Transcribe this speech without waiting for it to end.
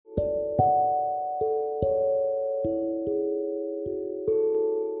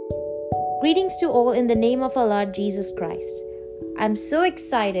Greetings to all in the name of our Lord Jesus Christ. I'm so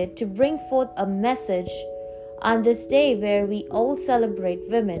excited to bring forth a message on this day where we all celebrate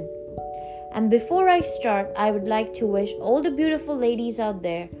women. And before I start, I would like to wish all the beautiful ladies out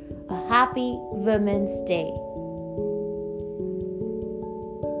there a happy Women's Day.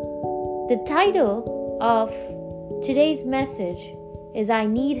 The title of today's message is I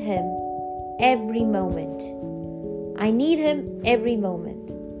Need Him Every Moment. I need Him every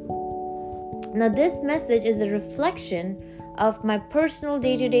moment. Now, this message is a reflection of my personal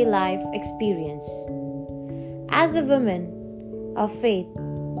day-to-day life experience. As a woman of faith,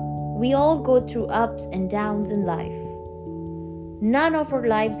 we all go through ups and downs in life. None of our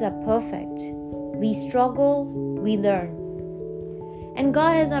lives are perfect. We struggle, we learn. And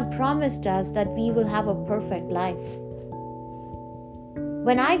God has not promised us that we will have a perfect life.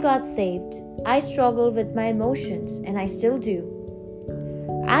 When I got saved, I struggled with my emotions, and I still do.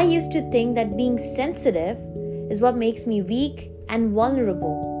 I used to think that being sensitive is what makes me weak and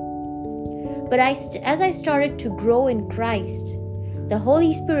vulnerable. But as I started to grow in Christ, the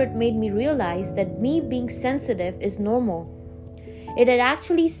Holy Spirit made me realize that me being sensitive is normal. It is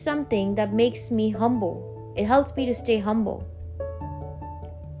actually something that makes me humble. It helps me to stay humble.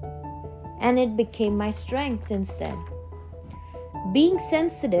 And it became my strength since then. Being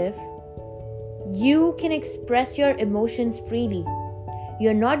sensitive, you can express your emotions freely.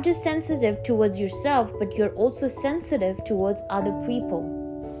 You're not just sensitive towards yourself, but you're also sensitive towards other people.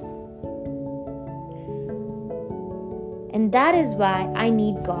 And that is why I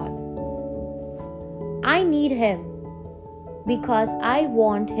need God. I need Him because I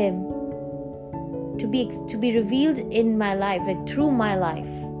want Him to be revealed in my life, like through my life,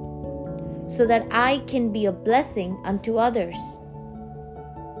 so that I can be a blessing unto others.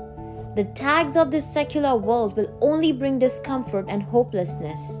 The tags of this secular world will only bring discomfort and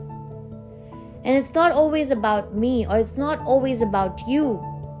hopelessness. And it's not always about me, or it's not always about you,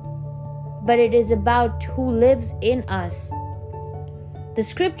 but it is about who lives in us. The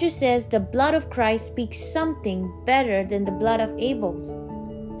scripture says the blood of Christ speaks something better than the blood of Abel's.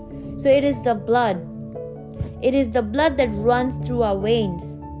 So it is the blood. It is the blood that runs through our veins,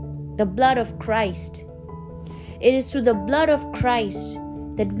 the blood of Christ. It is through the blood of Christ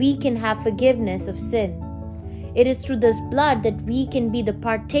that we can have forgiveness of sin. It is through this blood that we can be the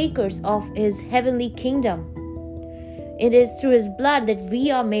partakers of His heavenly kingdom. It is through His blood that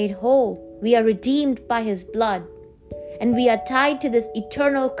we are made whole. We are redeemed by His blood. And we are tied to this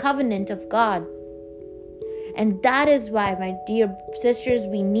eternal covenant of God. And that is why, my dear sisters,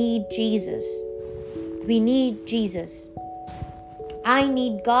 we need Jesus. We need Jesus. I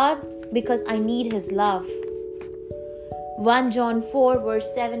need God because I need His love. 1 John 4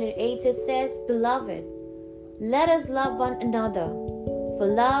 verse 7 and 8 it says, Beloved, let us love one another, for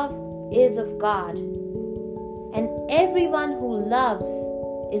love is of God. And everyone who loves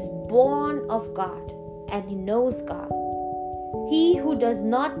is born of God, and he knows God. He who does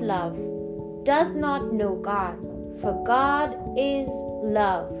not love does not know God, for God is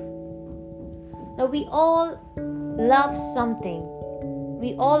love. Now we all love something.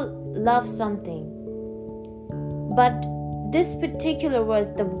 We all love something. But this particular verse,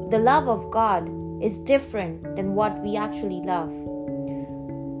 the love of God, is different than what we actually love.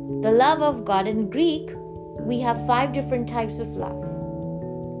 The love of God, in Greek, we have 5 different types of love.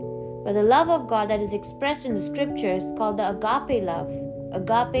 But the love of God that is expressed in the scriptures is called the agape love.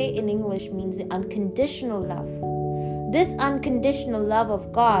 Agape in English means the unconditional love. This unconditional love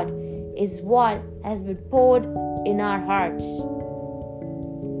of God is what has been poured in our hearts.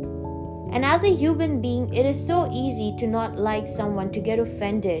 And as a human being, it is so easy to not like someone, to get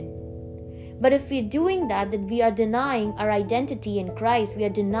offended. But if we're doing that, then we are denying our identity in Christ. We are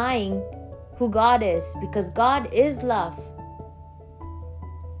denying who God is, because God is love.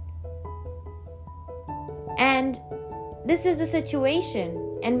 And this is the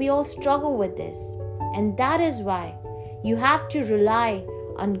situation, and we all struggle with this. And that is why you have to rely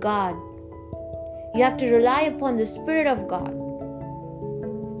on God. You have to rely upon the Spirit of God,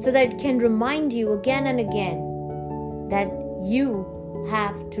 so that it can remind you again and again that you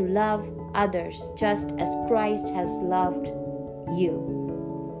have to love others just as Christ has loved you.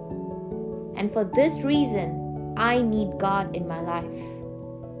 And for this reason, I need God in my life.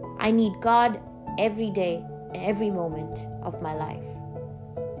 I need God every day and every moment of my life.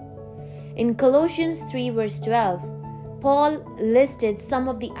 In Colossians 3 verse 12, Paul listed some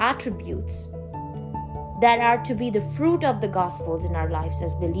of the attributes that are to be the fruit of the Gospels in our lives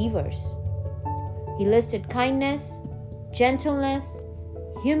as believers. He listed kindness, gentleness,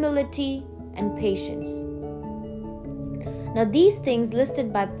 humility, and patience. Now, these things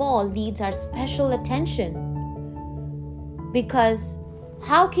listed by Paul needs our special attention, because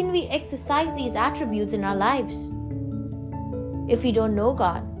how can we exercise these attributes in our lives if we don't know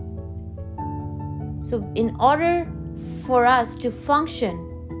God? So, in order for us to function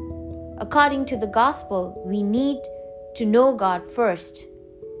according to the gospel, we need to know God first.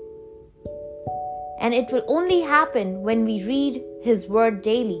 And it will only happen when we read His Word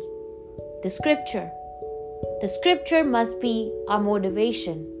daily, the Scripture. The Scripture must be our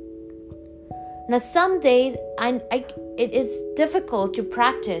motivation. Now, some days it is difficult to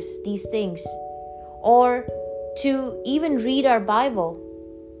practice these things or to even read our Bible.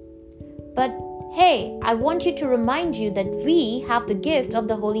 But hey, I want you to remind you that we have the gift of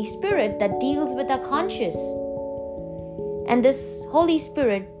the Holy Spirit that deals with our conscience. And this Holy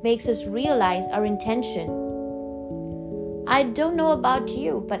Spirit makes us realize our intention. I don't know about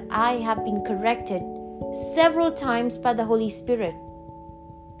you, but I have been corrected several times by the Holy Spirit.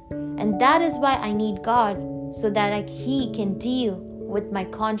 And that is why I need God, so that He can deal with my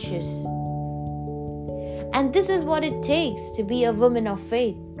conscience. And this is what it takes to be a woman of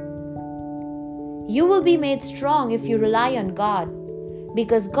faith. You will be made strong if you rely on God,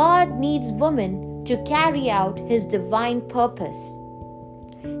 because God needs women to carry out His divine purpose.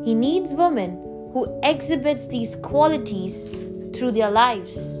 He needs women who exhibits these qualities through their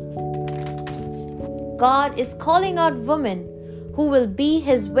lives. God is calling out women who will be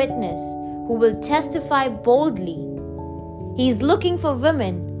His witness, who will testify boldly. He is looking for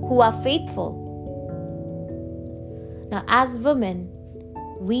women who are faithful. Now, as women,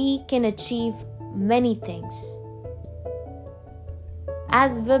 we can achieve many things.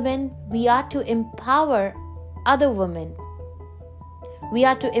 As women, we are to empower other women. We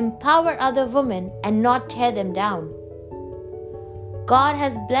are to empower other women and not tear them down. God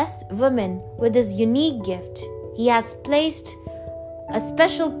has blessed women with His unique gift. He has placed a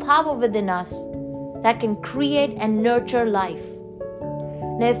special power within us that can create and nurture life.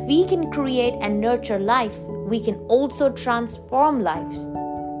 Now, if we can create and nurture life, we can also transform lives.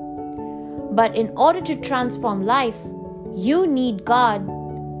 But in order to transform life, you need God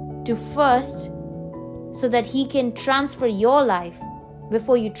to first, so that He can transfer your life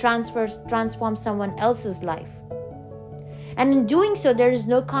before you transform someone else's life. And in doing so, there is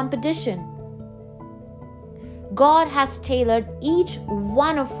no competition. God has tailored each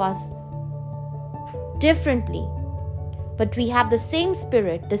one of us differently, but we have the same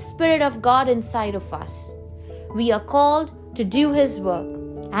Spirit, the Spirit of God inside of us. We are called to do His work,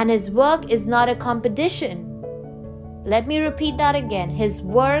 and His work is not a competition. Let me repeat that again. His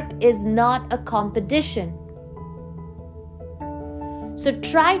work is not a competition. So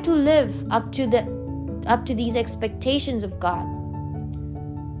try to live up to these expectations of God.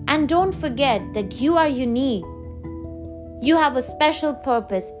 And don't forget that you are unique. You have a special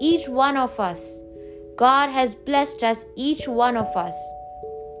purpose, each one of us. God has blessed us, each one of us,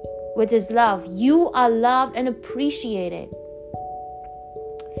 with His love. You are loved and appreciated.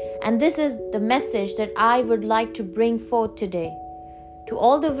 And this is the message that I would like to bring forth today to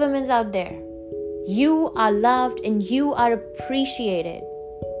all the women out there. You are loved and you are appreciated.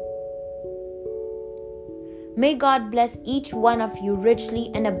 May God bless each one of you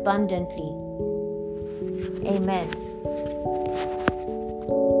richly and abundantly. Amen.